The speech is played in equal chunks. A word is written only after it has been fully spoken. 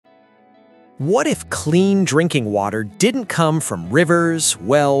What if clean drinking water didn't come from rivers,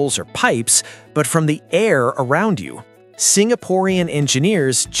 wells, or pipes, but from the air around you? Singaporean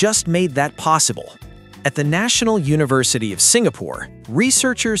engineers just made that possible. At the National University of Singapore,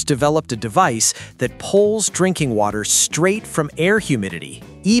 researchers developed a device that pulls drinking water straight from air humidity,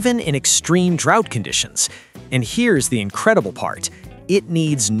 even in extreme drought conditions. And here's the incredible part: it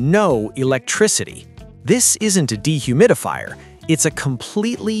needs no electricity. This isn't a dehumidifier. It's a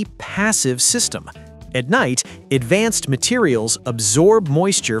completely passive system. At night, advanced materials absorb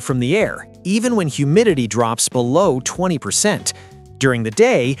moisture from the air, even when humidity drops below 20%. During the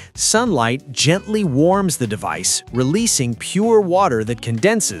day, sunlight gently warms the device, releasing pure water that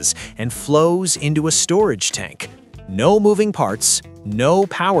condenses and flows into a storage tank. No moving parts, no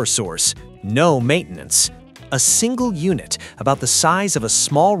power source, no maintenance. A single unit, about the size of a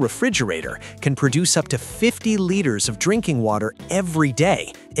small refrigerator, can produce up to 50 liters of drinking water every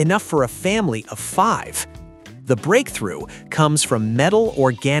day, enough for a family of 5. The breakthrough comes from metal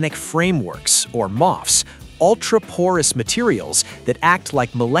organic frameworks, or MOFs, ultra-porous materials that act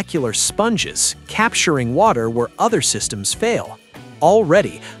like molecular sponges, capturing water where other systems fail.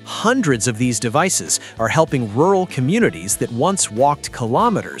 Already, hundreds of these devices are helping rural communities that once walked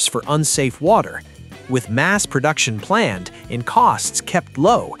kilometers for unsafe water. With mass production planned and costs kept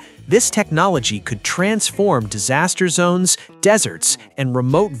low, this technology could transform disaster zones, deserts, and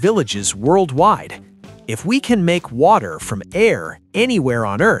remote villages worldwide. If we can make water from air anywhere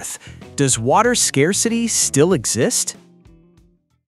on Earth, does water scarcity still exist?